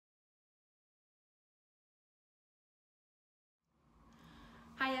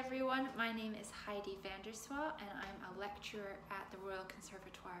Hi everyone, my name is Heidi van der Swaagh and I'm a lecturer at the Royal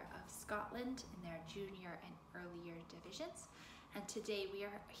Conservatoire of Scotland in their junior and early year divisions. And today we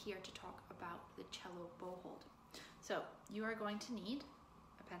are here to talk about the cello bow hold. So you are going to need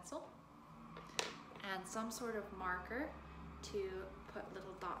a pencil and some sort of marker to put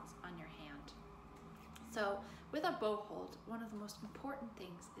little dots on your hand. So with a bow hold, one of the most important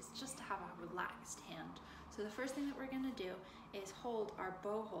things is just to have a relaxed hand. So the first thing that we're going to do is hold our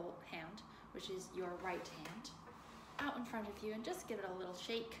bow hold hand, which is your right hand, out in front of you and just give it a little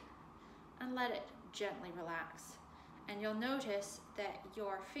shake and let it gently relax. And you'll notice that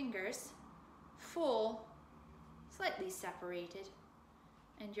your fingers fall slightly separated,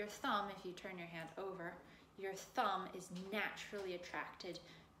 and your thumb, if you turn your hand over, your thumb is naturally attracted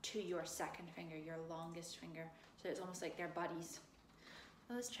to your second finger, your longest finger. So it's almost like they're buddies.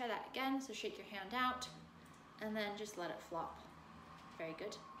 So let's try that again. So shake your hand out and then just let it flop. Very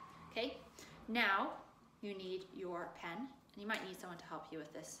good. Okay, now you need your pen, and you might need someone to help you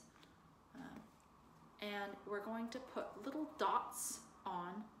with this. And we're going to put little dots on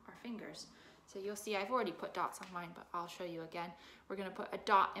our fingers. So you'll see I've already put dots on mine, but I'll show you again. We're going to put a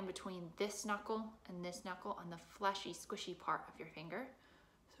dot in between this knuckle and this knuckle on the fleshy, squishy part of your finger.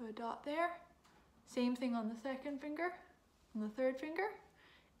 So a dot there. Same thing on the second finger, on the third finger,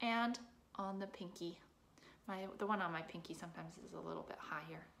 and on the pinky. The one on my pinky sometimes is a little bit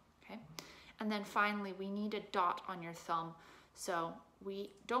higher, okay? And then finally, we need a dot on your thumb. So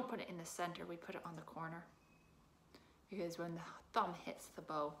we don't put it in the center, we put it on the corner. Because when the thumb hits the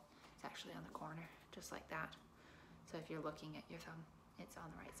bow, it's actually on the corner, just like that. So if you're looking at your thumb, it's on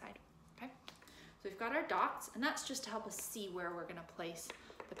the right side, okay? So we've got our dots, and that's just to help us see where we're gonna place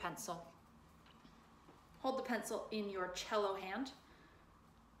the pencil. Hold the pencil in your cello hand,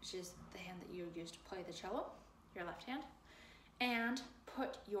 which is the hand that you use to play the cello, your left hand, and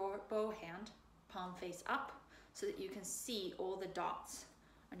put your bow hand palm face up so that you can see all the dots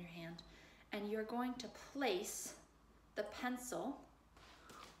on your hand. And you're going to place the pencil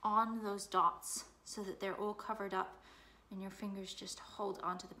on those dots so that they're all covered up and your fingers just hold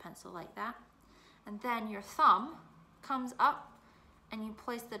onto the pencil like that. And then your thumb comes up and you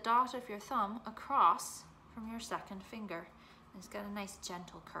place the dot of your thumb across from your second finger. And it's got a nice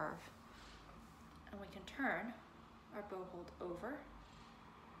gentle curve. And we can turn our bow hold over.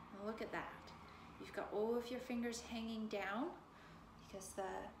 And look at that. You've got all of your fingers hanging down because the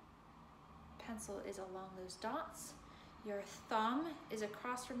pencil is along those dots. Your thumb is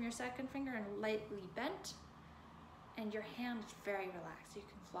across from your second finger and lightly bent. And your hand is very relaxed. You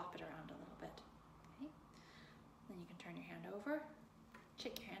can flop it around a little bit. Okay? Then you can turn your hand over,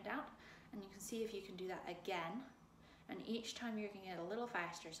 check your hand out, and you can see if you can do that again. And each time you're going to get a little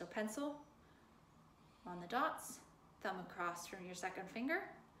faster. So pencil on the dots, thumb across from your second finger,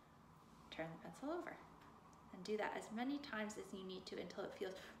 turn the pencil over. And do that as many times as you need to until it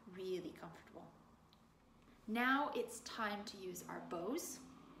feels really comfortable. Now it's time to use our bows.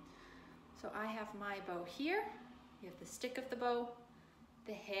 So I have my bow here. You have the stick of the bow,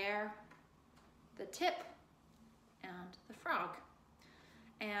 the hair, the tip, and the frog.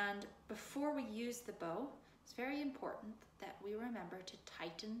 And before we use the bow, it's very important that we remember to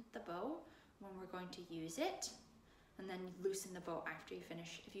tighten the bow when we're going to use it, and then loosen the bow after you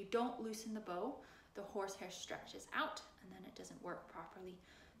finish. If you don't loosen the bow, the horsehair stretches out and then it doesn't work properly.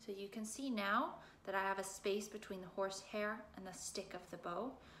 So you can see now that I have a space between the horsehair and the stick of the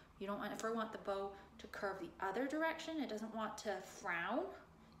bow. You don't want, if we want the bow to curve the other direction, it doesn't want to frown.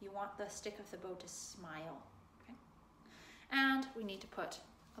 You want the stick of the bow to smile, okay? And we need to put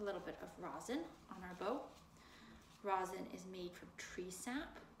a little bit of rosin on our bow. Rosin is made from tree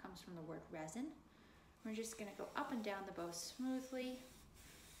sap, comes from the word resin. We're just gonna go up and down the bow smoothly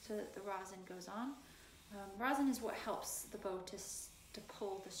so that the rosin goes on. Rosin is what helps the bow to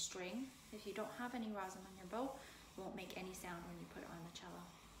pull the string. If you don't have any rosin on your bow, it won't make any sound when you put it on the cello.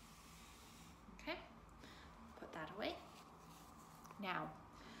 Okay, put that away. Now,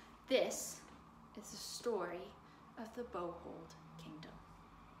 this is the story of the bow hold kingdom.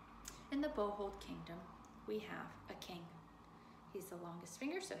 In the bow hold kingdom, we have a king. He's the longest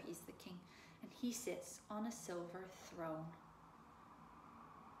finger, so he's the king, and he sits on a silver throne.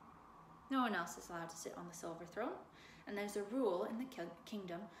 No one else is allowed to sit on the silver throne, and there's a rule in the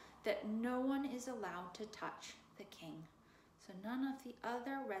kingdom that no one is allowed to touch the king. So none of the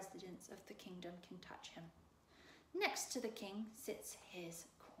other residents of the kingdom can touch him. Next to the king sits his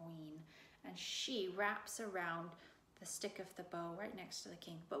queen, and she wraps around the stick of the bow right next to the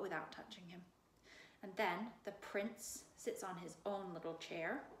king, but without touching him. And then the prince sits on his own little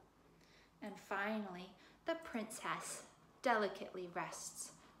chair. And finally, the princess delicately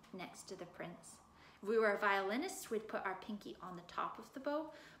rests next to the prince. If we were a violinist, we'd put our pinky on the top of the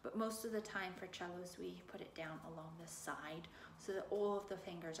bow, but most of the time for cellos, we put it down along the side so that all of the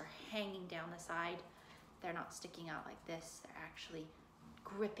fingers are hanging down the side. They're not sticking out like this, they're actually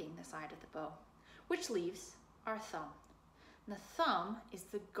gripping the side of the bow, which leaves our thumb. And the thumb is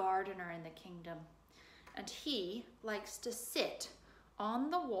the gardener in the kingdom, and he likes to sit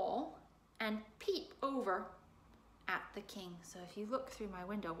on the wall and peep over at the king. So if you look through my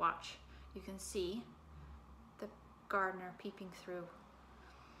window, watch, you can see the gardener peeping through,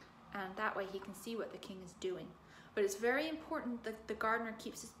 and that way he can see what the king is doing. But it's very important that the gardener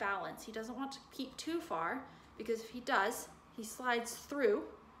keeps his balance. He doesn't want to keep too far, because if he does, he slides through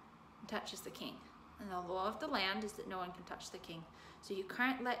and touches the king. And the law of the land is that no one can touch the king. So you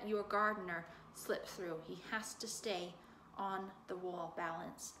can't let your gardener slip through. He has to stay on the wall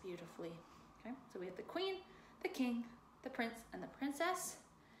balanced beautifully. Okay, so we have the queen, the king, the prince, and the princess,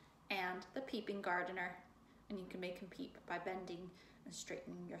 and the peeping gardener. And you can make him peep by bending and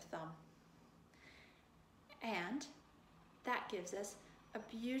straightening your thumb. And that gives us a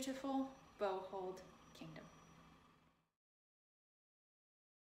beautiful bow hold kingdom.